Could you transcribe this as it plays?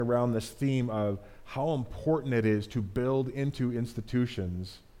around this theme of how important it is to build into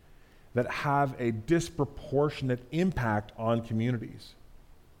institutions that have a disproportionate impact on communities.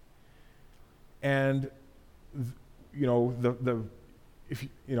 And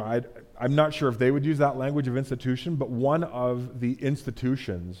I'm not sure if they would use that language of institution, but one of the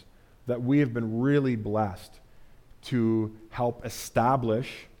institutions that we have been really blessed to help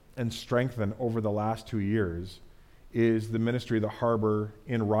establish and strengthen over the last 2 years is the ministry of the Harbor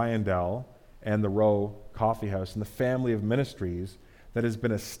in Ryandel and the Row Coffee House and the family of ministries that has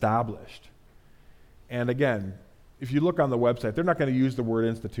been established. And again, if you look on the website, they're not going to use the word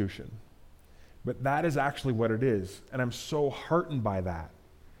institution, but that is actually what it is. And I'm so heartened by that,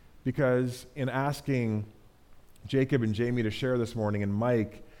 because in asking Jacob and Jamie to share this morning, and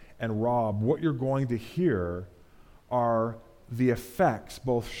Mike and Rob, what you're going to hear are the effects,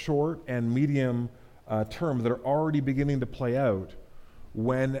 both short and medium term, that are already beginning to play out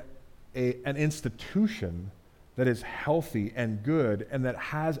when an institution that is healthy and good and that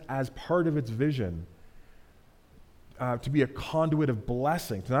has as part of its vision to be a conduit of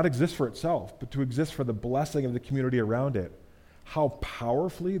blessing, to not exist for itself, but to exist for the blessing of the community around it, how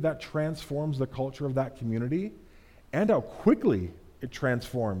powerfully that transforms the culture of that community and how quickly it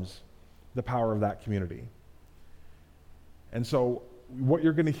transforms the power of that community. And so what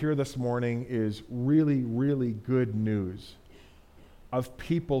you're going to hear this morning is really, really good news of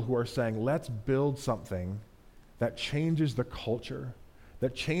people who are saying, let's build something that changes the culture,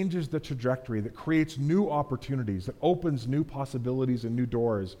 that changes the trajectory, that creates new opportunities, that opens new possibilities and new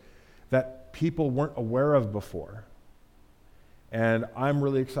doors that people weren't aware of before. And I'm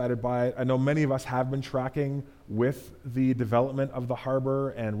really excited by it. I know many of us have been tracking with the development of the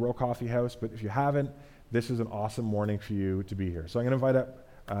Harbor and Row Coffee House, but if you haven't, this is an awesome morning for you to be here. So I'm going to invite up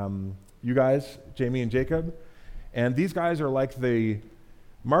you guys, Jamie and Jacob. And these guys are like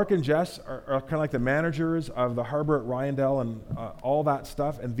Mark and Jess are kind of like the managers of the Harbor at Ryandel and all that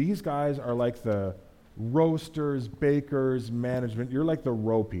stuff. And these guys are like the roasters, bakers, management. You're like the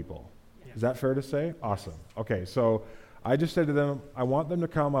row people. Yeah. Is that fair to say? Awesome. Okay, so I just said to them, I want them to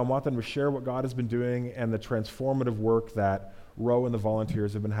come. I want them to share what God has been doing and the transformative work that Row and the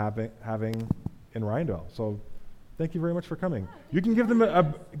volunteers have been having in Ryandel. So thank you very much for coming. You can give them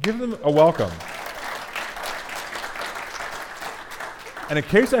a welcome. And in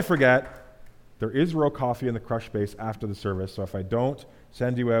case I forget, there is Row Coffee in the crush space after the service, so if I don't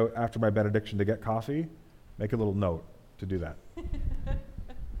send you out after my benediction to get coffee, make a little note to do that.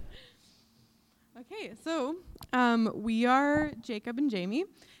 Okay, so we are Jacob and Jamie,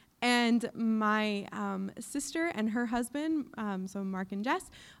 and my sister and her husband, so Mark and Jess,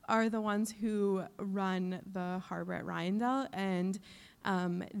 are the ones who run the Harbor at Ryandel, and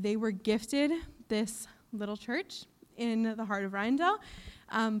they were gifted this little church in the heart of Ryandel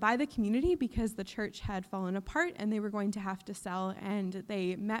by the community because the church had fallen apart and they were going to have to sell, and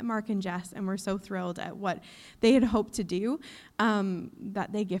they met Mark and Jess and were so thrilled at what they had hoped to do that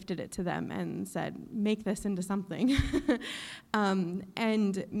they gifted it to them and said, make this into something.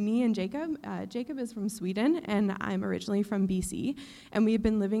 And me and Jacob is from Sweden and I'm originally from BC, and we've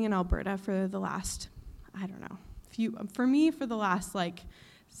been living in Alberta for the last, for the last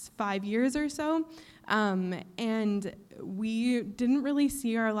 5 years or so. And we didn't really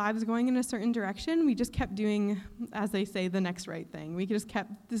see our lives going in a certain direction. We just kept doing, as they say, the next right thing. We just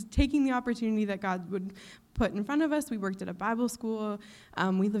kept taking the opportunity that God would put in front of us. We worked at a Bible school.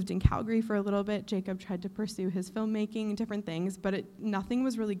 We lived in Calgary for a little bit. Jacob tried to pursue his filmmaking and different things, but nothing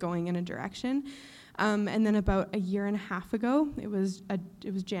was really going in a direction. And then about a year and a half ago, it was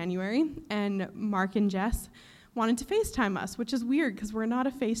January, and Mark and Jess wanted to FaceTime us, which is weird because we're not a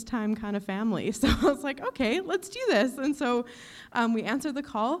FaceTime kind of family. So I was like, okay, let's do this. And so we answered the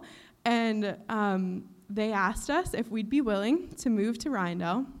call, and they asked us if we'd be willing to move to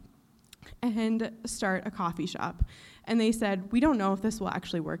Ryandel and start a coffee shop. And they said, we don't know if this will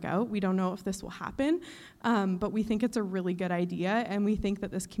actually work out. We don't know if this will happen, but we think it's a really good idea, and we think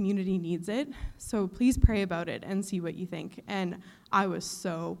that this community needs it. So please pray about it and see what you think. And I was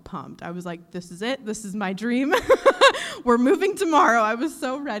so pumped. I was like, this is it. This is my dream. We're moving tomorrow. I was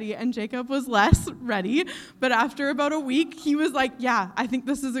so ready, and Jacob was less ready. But after about a week, he was like, yeah, I think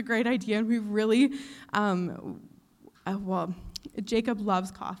this is a great idea. And we really, Jacob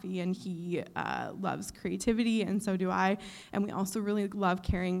loves coffee, and he loves creativity, and so do I. And we also really love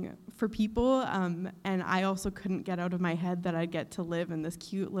caring for people. And I also couldn't get out of my head that I'd get to live in this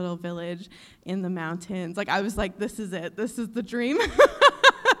cute little village in the mountains. I was like, this is it. This is the dream.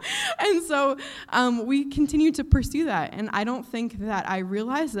 And so we continued to pursue that. And I don't think that I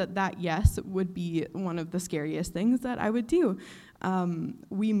realized that yes would be one of the scariest things that I would do.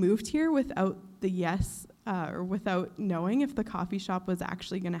 We moved here without the yes, or without knowing if the coffee shop was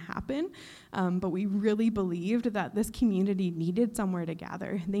actually going to happen. But we really believed that this community needed somewhere to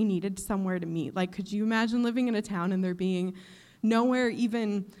gather. They needed somewhere to meet. Like, could you imagine living in a town and there being nowhere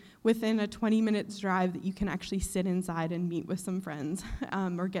even within a 20 minutes drive that you can actually sit inside and meet with some friends,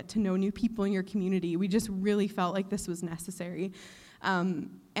 or get to know new people in your community? We just really felt like this was necessary.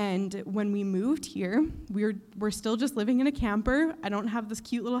 And when we moved here, we're still just living in a camper. I don't have this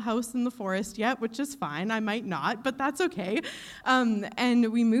cute little house in the forest yet, which is fine. I might not, but that's okay.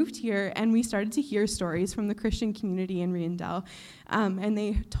 And we moved here, and we started to hear stories from the Christian community in Riendell. And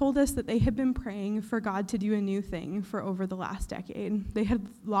they told us that they had been praying for God to do a new thing for over the last decade. They had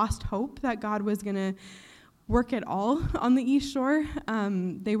lost hope that God was going to work at all on the East Shore.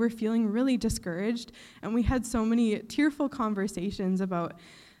 They were feeling really discouraged, and we had so many tearful conversations about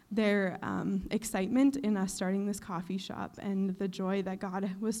their excitement in us starting this coffee shop and the joy that God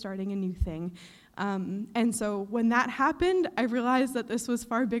was starting a new thing. And so when that happened, I realized that this was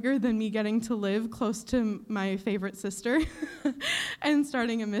far bigger than me getting to live close to my favorite sister and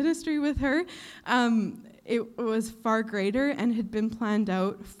starting a ministry with her. It was far greater and had been planned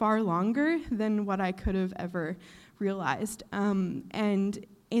out far longer than what I could have ever realized. And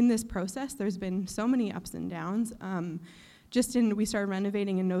in this process, there's been so many ups and downs. We started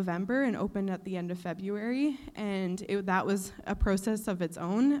renovating in November and opened at the end of February, and that was a process of its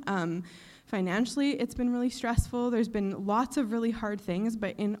own. Financially, it's been really stressful. There's been lots of really hard things,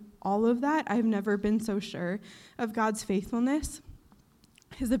 but in all of that, I've never been so sure of God's faithfulness,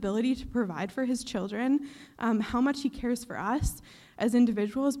 His ability to provide for His children, how much He cares for us as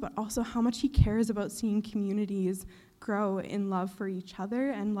individuals, but also how much He cares about seeing communities grow in love for each other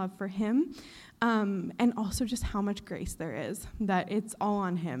and love for Him, and also just how much grace there is, that it's all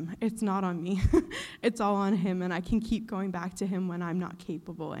on Him. It's not on me. It's all on Him, and I can keep going back to Him when I'm not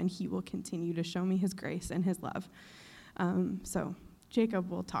capable, and He will continue to show me His grace and His love. So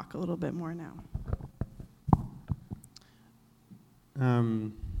Jacob will talk a little bit more now.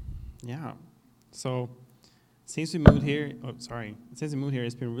 So since we moved here,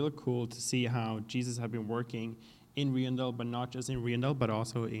 it's been really cool to see how Jesus has been working in Riendell, but not just in Riendell, but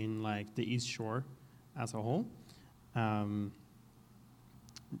also in like the East Shore as a whole.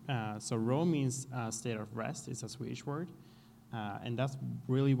 So ro means state of rest. It's a Swedish word, and that's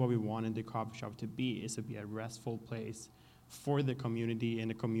really what we wanted the coffee shop to be a restful place for the community and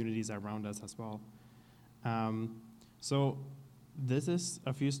the communities around us as well. So this is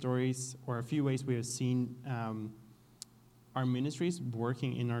a few stories or a few ways we have seen our ministries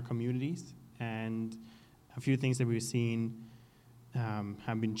working in our communities, and a few things that we've seen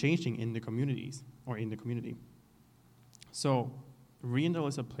have been changing in the communities or in the community. So Riendell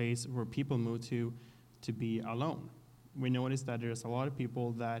is a place where people move to be alone. We noticed that there's a lot of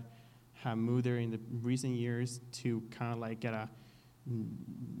people that have moved there in the recent years to kind of like get a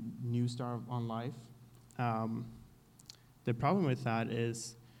new start on life. The problem with that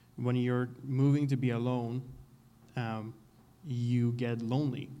is when you're moving to be alone, you get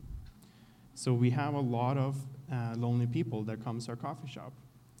lonely. So we have a lot of lonely people that comes to our coffee shop.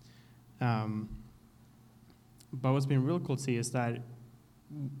 But what's been real cool to see is that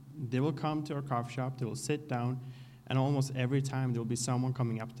they will come to our coffee shop, they will sit down, and almost every time there will be someone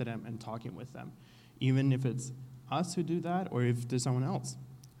coming up to them and talking with them, even if it's us who do that or if there's someone else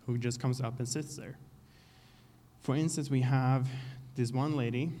who just comes up and sits there. For instance, we have this one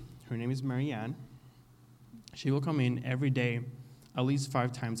lady, her name is Marianne. She will come in every day, at least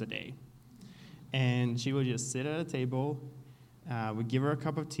 5 times a day. And she will just sit at a table, we give her a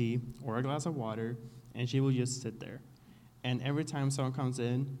cup of tea or a glass of water, and she will just sit there. And every time someone comes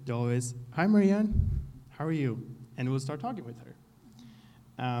in, they'll always, "Hi, Marianne, how are you?" And we'll start talking with her.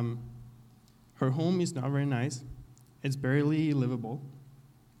 Her home is not very nice. It's barely livable.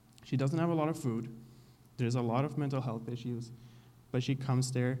 She doesn't have a lot of food. There's a lot of mental health issues. But she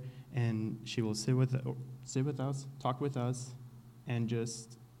comes there, and she will sit with us, talk with us, and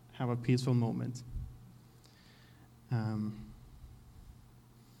just have a peaceful moment.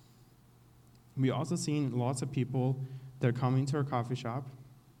 We also seen lots of people that are coming to our coffee shop,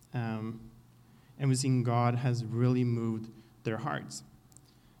 and we've seen God has really moved their hearts,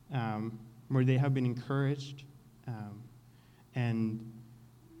 where they have been encouraged,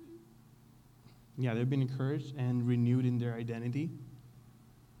 they've been encouraged and renewed in their identity,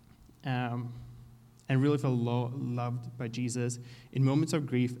 and really feel loved by Jesus in moments of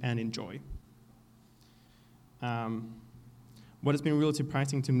grief and in joy. What has been really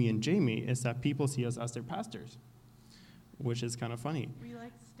surprising to me and Jamie is that people see us as their pastors. which is kind of funny. We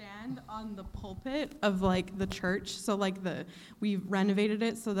like stand on the pulpit of like the church. So like we've renovated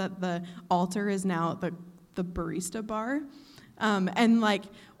it so that the altar is now the barista bar. And like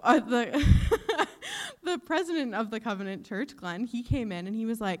the the president of the Covenant Church, Glenn, he came in and he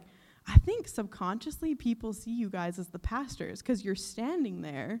was like, I think subconsciously people see you guys as the pastors because you're standing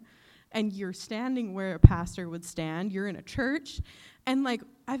there and you're standing where a pastor would stand. You're in a church. And like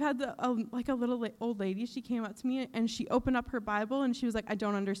I've had a little old lady, she came up to me and she opened up her Bible and she was like, I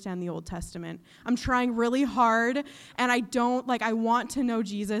don't understand the Old Testament. I'm trying really hard and I want to know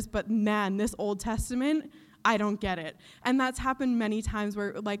Jesus, but man, this Old Testament, I don't get it. And that's happened many times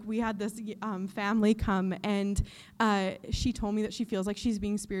where like we had this family come and she told me that she feels like she's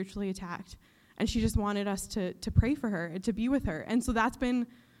being spiritually attacked. And she just wanted us to pray for her and to be with her. And so that's been,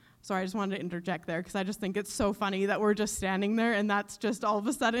 sorry, I just wanted to interject there because I just think it's so funny that we're just standing there and that's just all of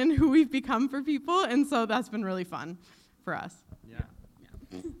a sudden who we've become for people. And so that's been really fun for us. Yeah.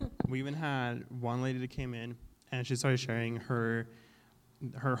 We even had one lady that came in and she started sharing her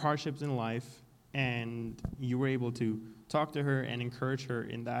hardships in life. And you were able to talk to her and encourage her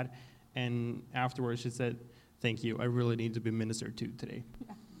in that. And afterwards, she said, thank you. I really need to be ministered to today.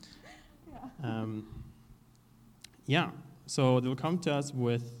 Yeah. So they'll come to us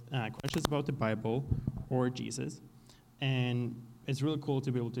with questions about the Bible or Jesus. And it's really cool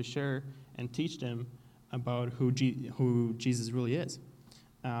to be able to share and teach them about who Jesus really is.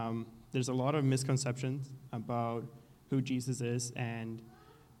 There's a lot of misconceptions about who Jesus is and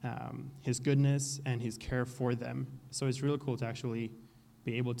his goodness and his care for them. So it's really cool to actually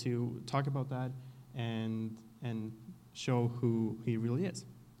be able to talk about that and show who he really is.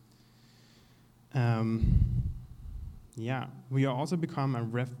 Yeah, we also become a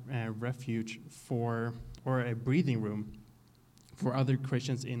refuge or a breathing room for other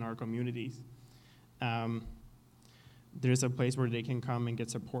Christians in our communities. There's a place where they can come and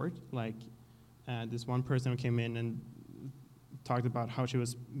get support. Like this one person who came in and talked about how she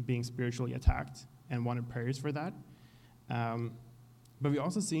was being spiritually attacked and wanted prayers for that. But we've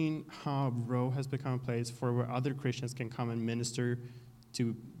also seen how Row has become a place for where other Christians can come and minister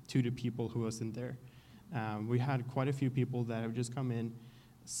to the people who wasn't there. We had quite a few people that have just come in,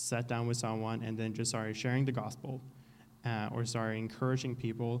 sat down with someone, and then just started sharing the gospel or started encouraging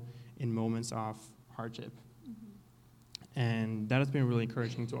people in moments of hardship. Mm-hmm. And that has been really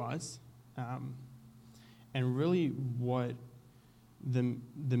encouraging to us. And really what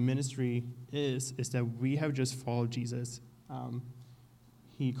the ministry is that we have just followed Jesus.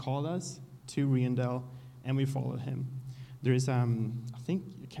 He called us to Riendell, and we followed him. There is, I think,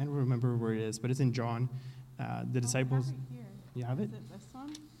 I can't remember where it is, but it's in John. The disciples. I have it here. You have it? Is it this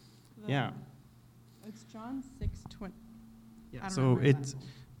one? Yeah. It's John 6:20. Yeah. So it's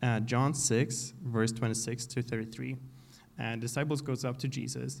John 6, verse 26 to 33. And disciples goes up to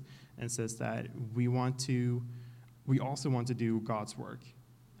Jesus and says that we also want to do God's work.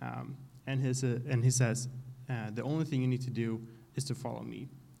 And he says, the only thing you need to do is to follow me.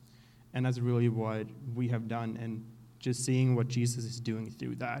 And that's really what we have done, and just seeing what Jesus is doing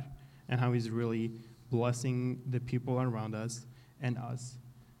through that and how he's really blessing the people around us and us.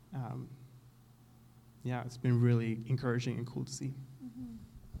 It's been really encouraging and cool to see.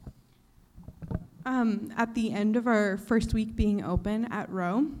 At the end of our first week being open at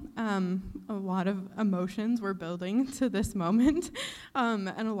Row, a lot of emotions were building to this moment, and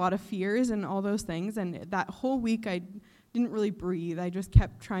a lot of fears and all those things. And that whole week, I didn't really breathe. I just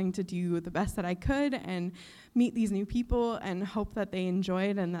kept trying to do the best that I could and meet these new people and hope that they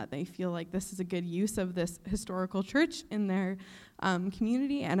enjoyed and that they feel like this is a good use of this historical church in their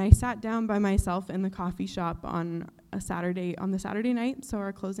community. And I sat down by myself in the coffee shop on the Saturday night, so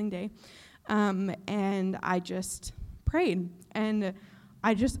our closing day. And I just prayed, and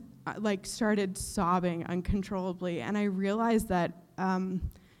I just started sobbing uncontrollably, and I realized that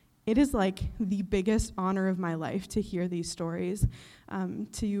it is like the biggest honor of my life to hear these stories,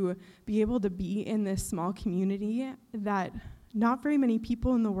 to be able to be in this small community that not very many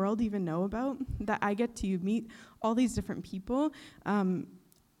people in the world even know about, that I get to meet all these different people, and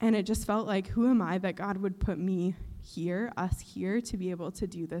it just felt like, who am I that God would put me here, us here, to be able to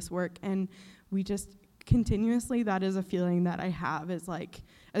do this work? And we just continuously, that is a feeling that I have, is like,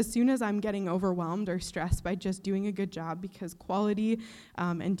 as soon as I'm getting overwhelmed or stressed by just doing a good job, because quality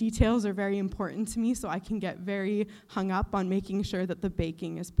and details are very important to me, so I can get very hung up on making sure that the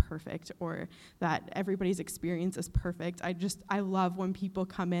baking is perfect or that everybody's experience is perfect. I love when people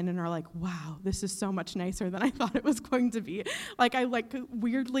come in and are like, wow, this is so much nicer than I thought it was going to be. Like, I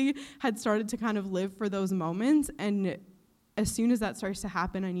weirdly had started to kind of live for those moments, and as soon as that starts to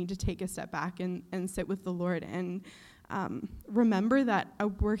happen, I need to take a step back and sit with the Lord. And remember that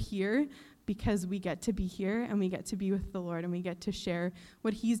we're here because we get to be here and we get to be with the Lord and we get to share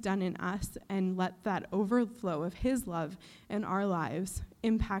what he's done in us and let that overflow of his love in our lives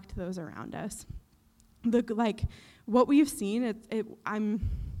impact those around us. What we've seen,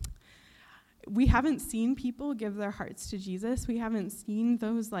 we haven't seen people give their hearts to Jesus. We haven't seen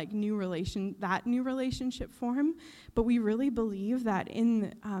those new relationship form, but we really believe that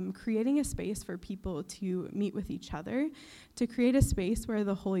in creating a space for people to meet with each other, to create a space where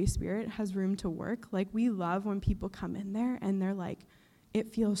the Holy Spirit has room to work. We love when people come in there and they're like, it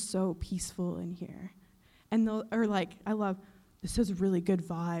feels so peaceful in here. And I love, this has really good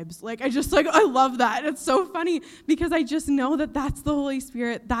vibes. I love that. It's so funny because I just know that that's the Holy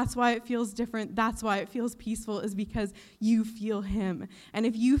Spirit. That's why it feels different. That's why it feels peaceful, is because you feel him. And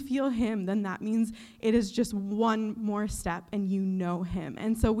if you feel him, then that means it is just one more step and you know him.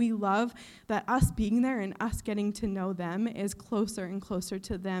 And so we love that us being there and us getting to know them is closer and closer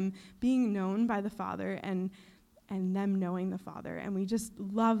to them being known by the Father and them knowing the Father. And we just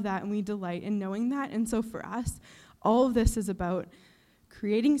love that and we delight in knowing that. And so for us, all of this is about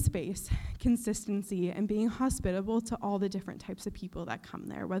creating space, consistency, and being hospitable to all the different types of people that come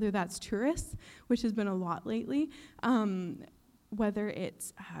there, whether that's tourists, which has been a lot lately, whether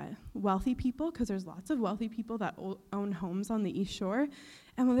it's wealthy people, because there's lots of wealthy people that own homes on the East Shore,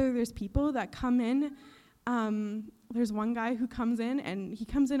 and whether there's people that come in. There's one guy who comes in, and he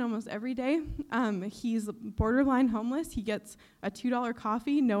comes in almost every day. He's borderline homeless. He gets a $2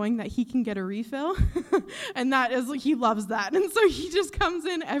 coffee knowing that he can get a refill, and he loves that. And so he just comes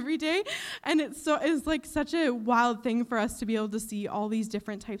in every day, and it's such a wild thing for us to be able to see all these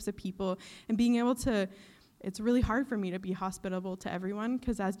different types of people and being able to. It's really hard for me to be hospitable to everyone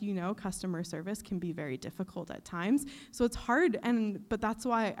because, as you know, customer service can be very difficult at times. So it's hard, but that's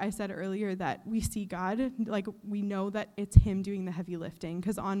why I said earlier that we see God, we know that it's him doing the heavy lifting,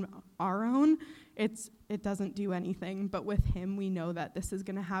 because on our own, it doesn't do anything. But with him, we know that this is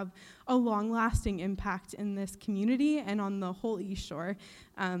going to have a long-lasting impact in this community and on the whole East Shore,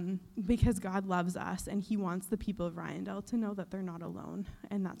 because God loves us and he wants the people of Ryandale to know that they're not alone,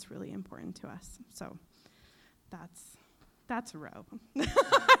 and that's really important to us. So that's Roe.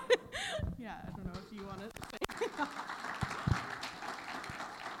 Yeah, I don't know if you want to say.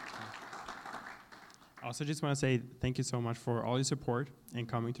 I also just want to say thank you so much for all your support and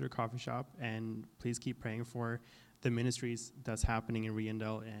coming to the coffee shop, and please keep praying for the ministries that's happening in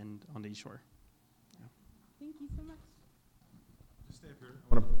Ryandale and on the East Shore. Yeah. Thank you so much. Just stay up here.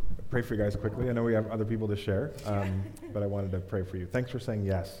 I want to pray for you guys quickly. I know we have other people to share, but I wanted to pray for you. Thanks for saying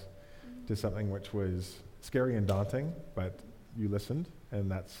yes to something which was scary and daunting, but you listened,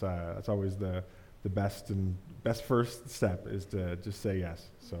 and that's always the best first step, is to just say yes.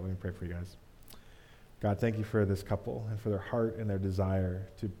 So let me pray for you guys. God, thank you for this couple and for their heart and their desire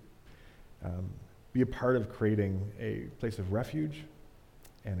to be a part of creating a place of refuge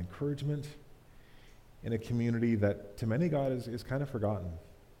and encouragement in a community that to many, God, is kind of forgotten.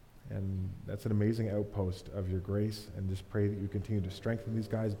 And that's an amazing outpost of your grace, and just pray that you continue to strengthen these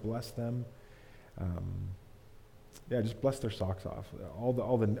guys, bless them. Just bless their socks off.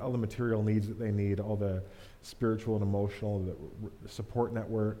 All the material needs that they need, all the spiritual and emotional, the support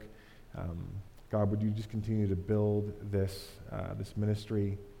network. God, would you just continue to build this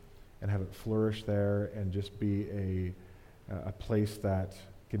ministry and have it flourish there, and just be a place that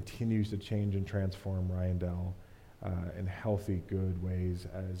continues to change and transform Ryandale in healthy, good ways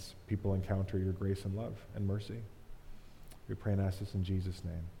as people encounter your grace and love and mercy. We pray and ask this in Jesus'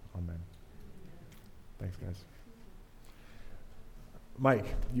 name. Amen. Thanks, guys.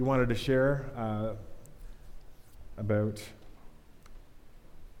 Mike, you wanted to share about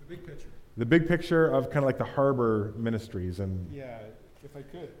the big picture. The big picture of kind of like the Harbor Ministries, and yeah, if I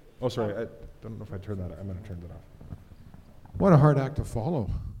could. Oh, sorry, I don't know if I turned that. I'm going to turn that off. What a hard act to follow.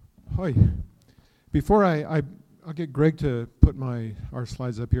 Hi. Before I'll get Greg to put our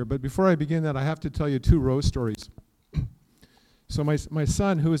slides up here, but before I begin that, I have to tell you 2 Roe stories. So my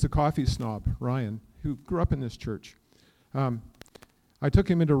son, who is a coffee snob, Ryan, who grew up in this church, I took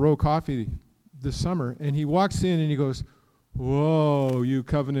him into Roe Coffee this summer, and he walks in and he goes, "Whoa, you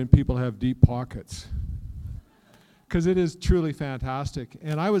Covenant people have deep pockets." Because it is truly fantastic.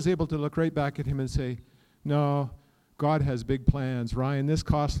 And I was able to look right back at him and say, "No, God has big plans. Ryan, this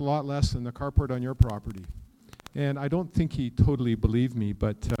costs a lot less than the carport on your property." And I don't think he totally believed me,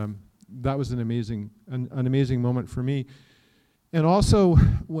 but that was an amazing moment for me. And also,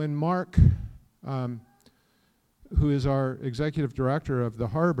 when Mark, who is our executive director of the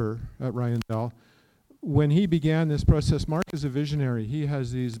Harbor at Ryandale, when he began this process, Mark is a visionary. He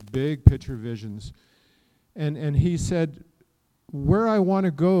has these big picture visions. And he said, where I want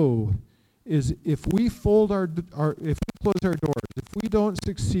to go is if we if we close our doors, if we don't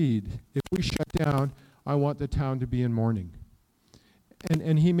succeed, if we shut down, I want the town to be in mourning.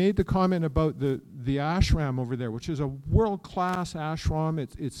 And he made the comment about the ashram over there, which is a world-class ashram.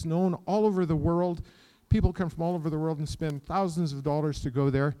 It's known all over the world. People come from all over the world and spend thousands of dollars to go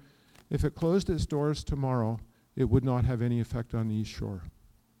there. If it closed its doors tomorrow, it would not have any effect on the East Shore.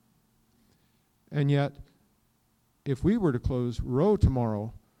 And yet, if we were to close Roe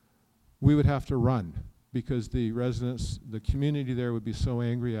tomorrow, we would have to run because the residents, the community there would be so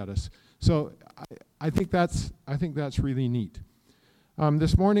angry at us. So I think that's really neat.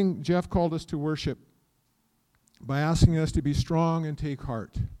 This morning, Jeff called us to worship by asking us to be strong and take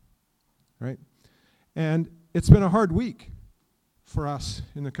heart, right? And it's been a hard week for us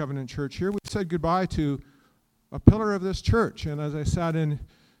in the Covenant Church here. We've said goodbye to a pillar of this church. And as I sat in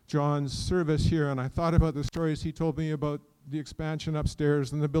John's service here and I thought about the stories he told me about the expansion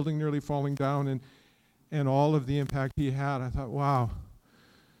upstairs and the building nearly falling down and all of the impact he had, I thought, wow,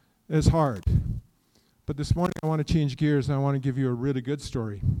 it's hard. But this morning I want to change gears and I want to give you a really good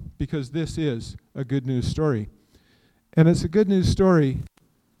story because this is a good news story. And it's a good news story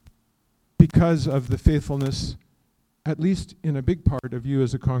because of the faithfulness, at least in a big part, of you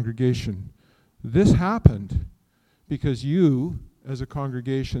as a congregation. This happened because you as a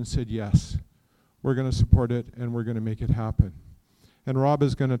congregation said, yes, we're going to support it and we're going to make it happen. And Rob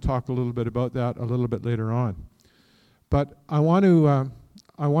is going to talk a little bit about that a little bit later on. But I want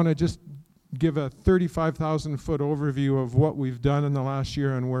to just give a 35,000-foot overview of what we've done in the last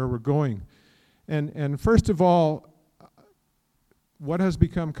year and where we're going. And first of all, what has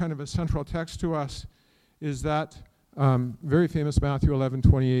become kind of a central text to us is that very famous Matthew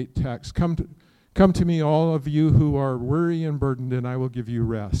 11:28 text. Come to me, all of you who are weary and burdened, and I will give you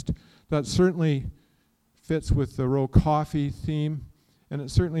rest. That certainly fits with the Roe Coffee theme, and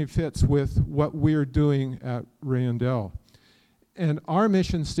it certainly fits with what we're doing at Rayondell. And our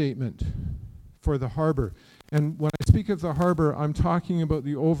mission statement for the harbor, and when I speak of the harbor, I'm talking about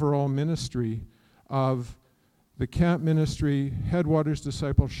the overall ministry of the camp ministry, Headwaters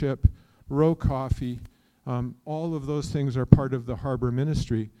Discipleship, Roe Coffee. All of those things are part of the harbor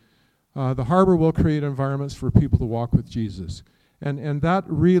ministry. The harbor will create environments for people to walk with Jesus. And that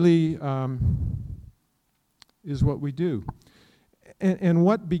really is what we do. And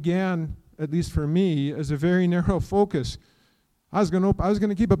what began, at least for me, as a very narrow focus, I was going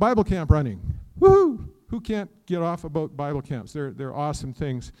to keep a Bible camp running. Woohoo! Who can't get off about Bible camps? They're awesome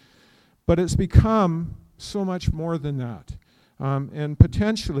things. But it's become so much more than that. And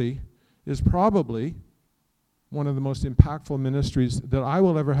potentially is probably one of the most impactful ministries that I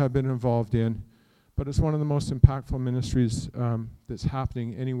will ever have been involved in, but it's one of the most impactful ministries that's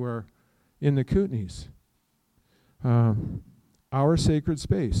happening anywhere in the Kootenays. Our sacred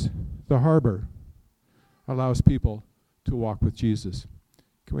space, the harbor, allows people to walk with Jesus.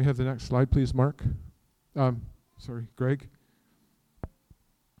 Can we have the next slide, please, Mark? Greg.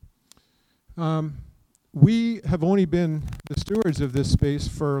 We have only been the stewards of this space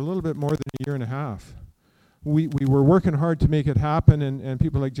for a little bit more than a year and a half. We were working hard to make it happen, and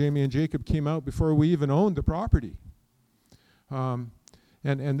people like Jamie and Jacob came out before we even owned the property. And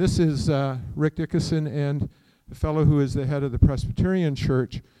this is Rick Dickinson and the fellow who is the head of the Presbyterian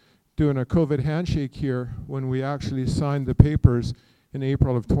Church doing a COVID handshake here when we actually signed the papers in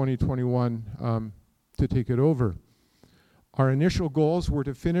April of 2021 to take it over. Our initial goals were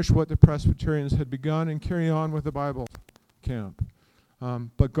to finish what the Presbyterians had begun and carry on with the Bible camp.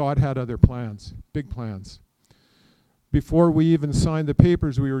 But God had other plans, big plans. Before we even signed the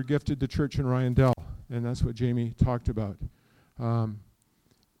papers, we were gifted the church in Rayondell, and that's what Jamie talked about.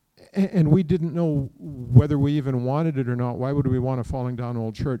 And we didn't know whether we even wanted it or not. Why would we want a falling down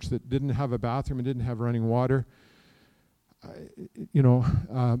old church that didn't have a bathroom and didn't have running water?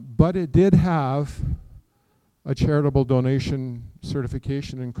 But it did have a charitable donation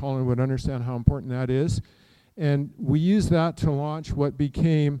certification, and Colin would understand how important that is. And we used that to launch what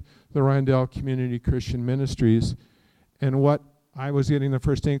became the Rayondell Community Christian Ministries. And what I was getting the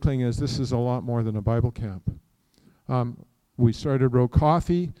first inkling is this is a lot more than a Bible camp. We started Roe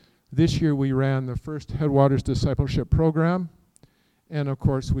Coffee. This year we ran the first Headwaters Discipleship Program. And of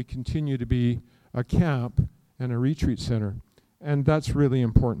course we continue to be a camp and a retreat center. And that's really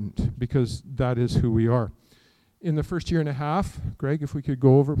important because that is who we are. In the first year and a half, Greg, if we could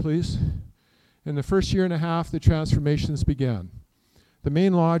go over, please. In the first year and a half, the transformations began. The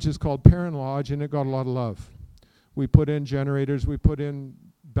main lodge is called Perrin Lodge, and it got a lot of love. We put in generators, we put in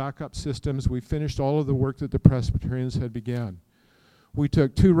backup systems, we finished all of the work that the Presbyterians had began. We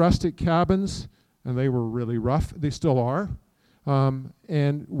took 2 rustic cabins and they were really rough. They still are.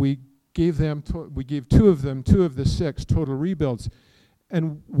 And we gave 2 of them, 2 of the 6 total rebuilds.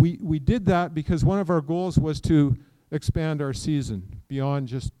 And we did that because one of our goals was to expand our season beyond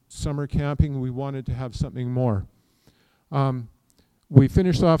just summer camping. We wanted to have something more. We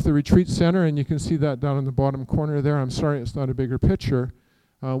finished off the retreat center, and you can see that down in the bottom corner there. I'm sorry it's not a bigger picture.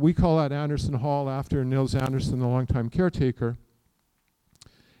 We call that Anderson Hall after Nils Anderson, the longtime caretaker.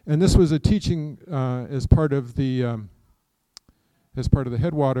 And this was a teaching as part of the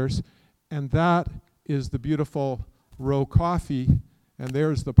Headwaters, and that is the beautiful Row Coffee, and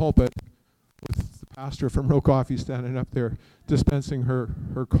there's the pulpit with the pastor from Row Coffee standing up there dispensing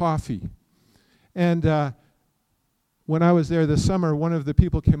her coffee. And when I was there this summer, one of the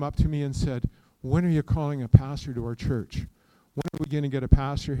people came up to me and said, "When are you calling a pastor to our church? When are we going to get a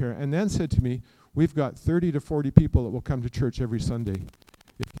pastor here?" And then said to me, "We've got 30 to 40 people that will come to church every Sunday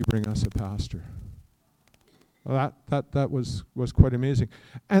if you bring us a pastor." Well, that was quite amazing.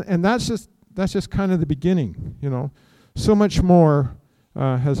 And that's just kind of the beginning, you know. So much more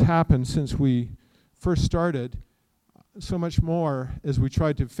has happened since we first started. So much more as we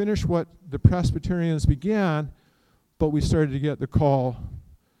tried to finish what the Presbyterians began, but we started to get the call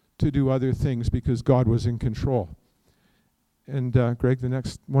to do other things because God was in control. And Greg, the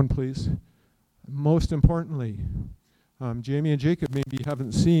next one, please. Most importantly, Jamie and Jacob maybe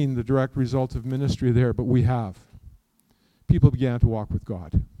haven't seen the direct result of ministry there, but we have. People began to walk with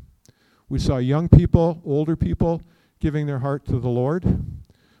God. We saw young people, older people, giving their heart to the Lord.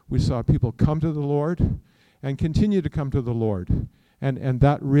 We saw people come to the Lord and continue to come to the Lord. And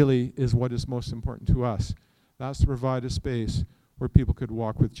that really is what is most important to us. That's to provide a space where people could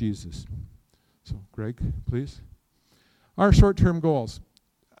walk with Jesus. So, Greg, please. Our short-term goals.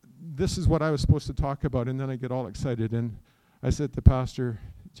 This is what I was supposed to talk about, and then I get all excited. And I said to Pastor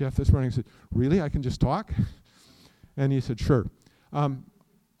Jeff this morning, I said, "Really? I can just talk?" And he said, "Sure."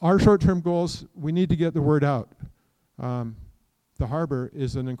 Our short-term goals, we need to get the word out. The Harbor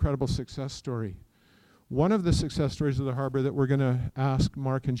is an incredible success story. One of the success stories of the Harbor that we're going to ask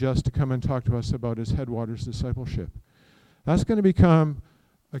Mark and Jess to come and talk to us about is Headwaters Discipleship. That's going to become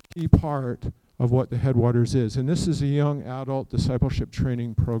a key part of what the Headwaters is. And this is a young adult discipleship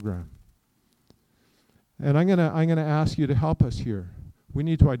training program. And I'm going to ask you to help us here. We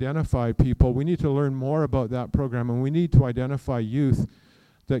need to identify people. We need to learn more about that program, and we need to identify youth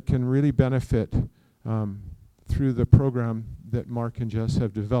that can really benefit through the program that Mark and Jess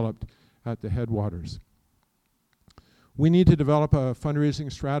have developed at the Headwaters. We need to develop a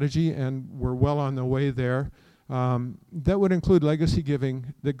fundraising strategy, and we're well on the way there. That would include legacy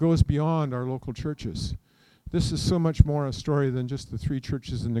giving that goes beyond our local churches. This is so much more a story than just the 3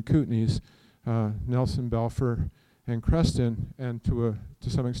 churches in the Kootenays, Nelson, Balfour, and Creston, and to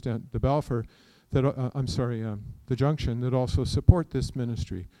some extent the Balfour, the Junction, that also support this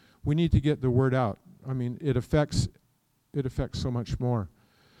ministry. We need to get the word out. I mean, it affects so much more.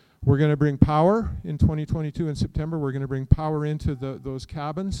 We're going to bring power in 2022 in September. We're going to bring power into those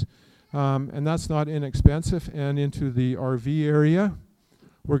cabins, and that's not inexpensive, and into the RV area.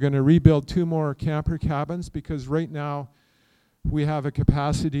 We're going to rebuild 2 more camper cabins because right now we have a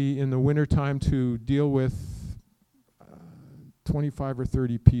capacity in the wintertime to deal with 25 or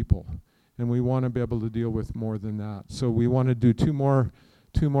 30 people, and we want to be able to deal with more than that. So we want to do 2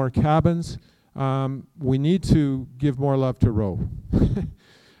 more cabins. We need to give more love to Row.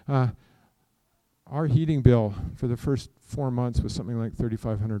 Our heating bill for the first 4 months was something like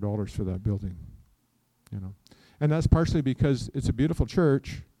 $3,500 for that building, you know, and that's partially because it's a beautiful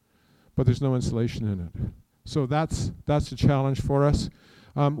church, but there's no insulation in it. So that's a challenge for us.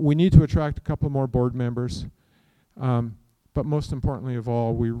 We need to attract a couple more board members, but most importantly of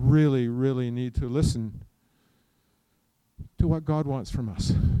all, we really, really need to listen to what God wants from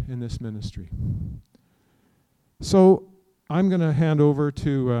us in this ministry. So I'm going to hand over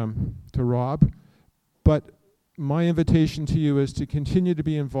to Rob, but my invitation to you is to continue to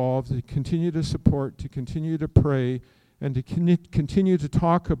be involved, to continue to support, to continue to pray, and to continue to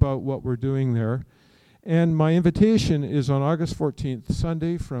talk about what we're doing there. And my invitation is on August 14th,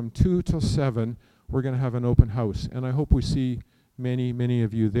 Sunday, from 2 till 7, we're going to have an open house. And I hope we see many, many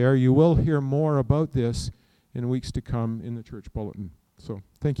of you there. You will hear more about this in weeks to come in the church bulletin. So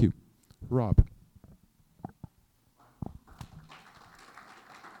thank you. Rob.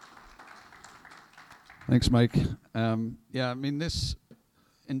 Thanks, Mike. Yeah, I mean, this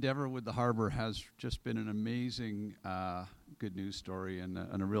endeavor with the Harbor has just been an amazing good news story and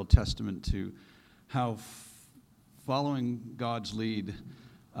a real testament to how following God's lead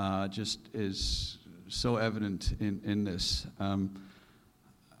just is so evident in this.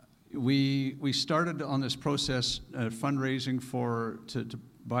 we started on this process fundraising to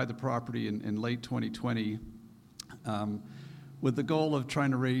buy the property in late 2020 with the goal of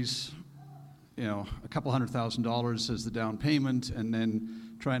trying to raise a couple $100,000 as the down payment and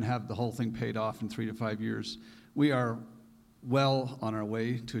then try and have the whole thing paid off in 3 to 5 years. We are well on our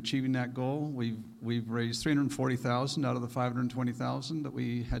way to achieving that goal. We've raised $340,000 out of the $520,000 that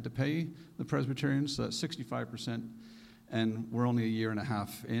we had to pay the Presbyterians, so that's 65%. And we're only a year and a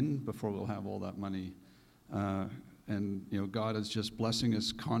half in before we'll have all that money. And God is just blessing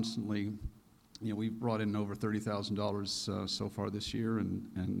us constantly. We've brought in over $30,000 so far this year,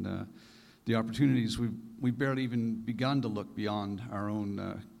 and the opportunities we've barely even begun to look beyond our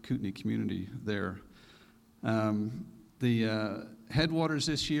own Kootenai community there. The Headwaters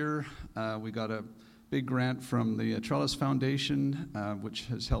this year, we got a big grant from the Trellis Foundation, which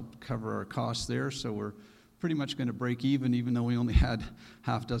has helped cover our costs there. So we're pretty much going to break even though we only had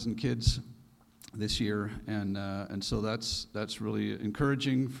half dozen kids this year, and so that's really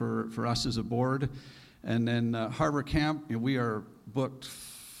encouraging for us as a board. And then Harbor Camp, we are booked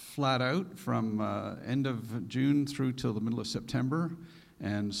flat out from end of June through till the middle of September,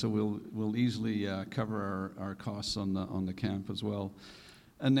 and so we'll easily cover our costs on the camp as well.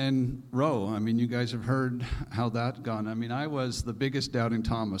 And then Row, you guys have heard how that gone. I was the biggest doubting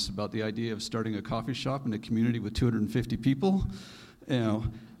Thomas about the idea of starting a coffee shop in a community with 250 people,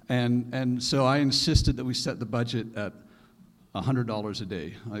 and so I insisted that we set the budget at $100 a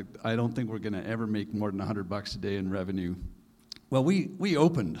day. I don't think we're going to ever make more than $100 a day in revenue. Well, we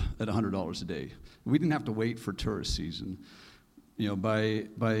opened at $100 a day. We didn't have to wait for tourist season. By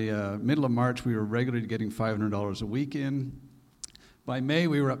middle of March, we were regularly getting $500 a week in. By May,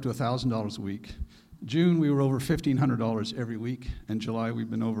 we were up to $1,000 a week. June, we were over $1,500 every week. And July, we've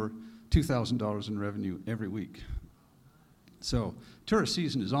been over $2,000 in revenue every week. So tourist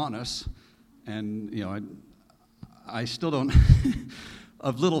season is on us, and I still don't,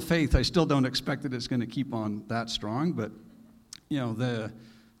 of little faith, I still don't expect that it's going to keep on that strong. But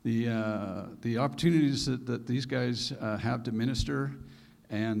the opportunities that these guys have to minister,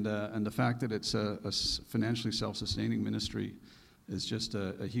 and the fact that it's a financially self-sustaining ministry is just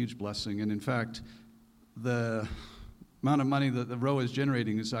a huge blessing. And in fact, the amount of money that the Row is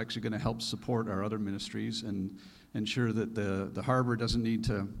generating is actually going to help support our other ministries and ensure that the Harbor doesn't need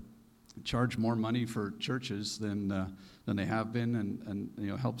to charge more money for churches than they have been, and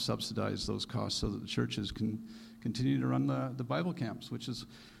help subsidize those costs so that the churches can continue to run the Bible camps, which is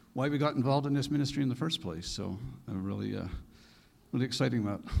why we got involved in this ministry in the first place. So really exciting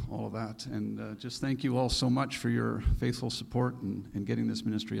about all of that. And just thank you all so much for your faithful support in getting this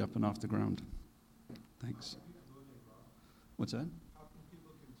ministry up and off the ground. Thanks. What's that? How can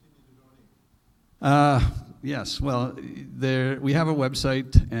people continue to donate? Yes, well, we have a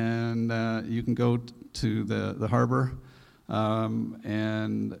website, and you can go to the Harbor,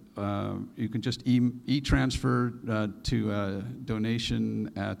 and you can just e-transfer to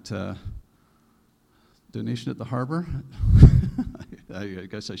donation at the Harbor. I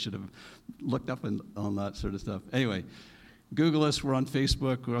guess I should have looked up on that sort of stuff. Anyway, Google us. We're on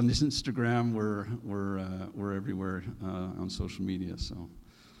Facebook. We're on this Instagram. We're everywhere on social media. So,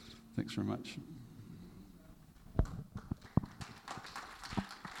 thanks very much.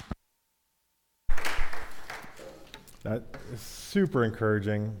 That is super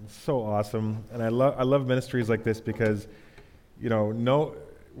encouraging. So awesome, and I love ministries like this because,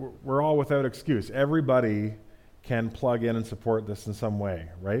 we're all without excuse. Everybody can plug in and support this in some way,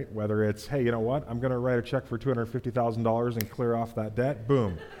 right? Whether it's, hey, you know what? I'm going to write a check for $250,000 and clear off that debt.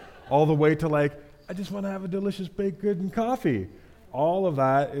 Boom. All the way to I just want to have a delicious baked good and coffee. All of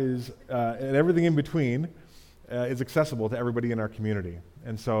that is, and everything in between, is accessible to everybody in our community.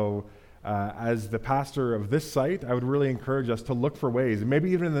 And so, as the pastor of this site, I would really encourage us to look for ways, and maybe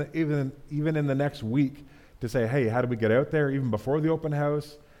even in the next week, to say, hey, how do we get out there even before the open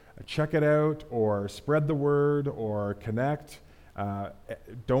house? Check it out, or spread the word, or connect,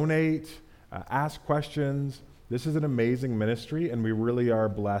 donate, ask questions. This is an amazing ministry, and we really are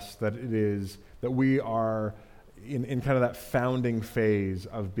blessed that we are in kind of that founding phase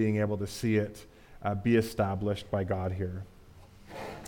of being able to see it be established by God here.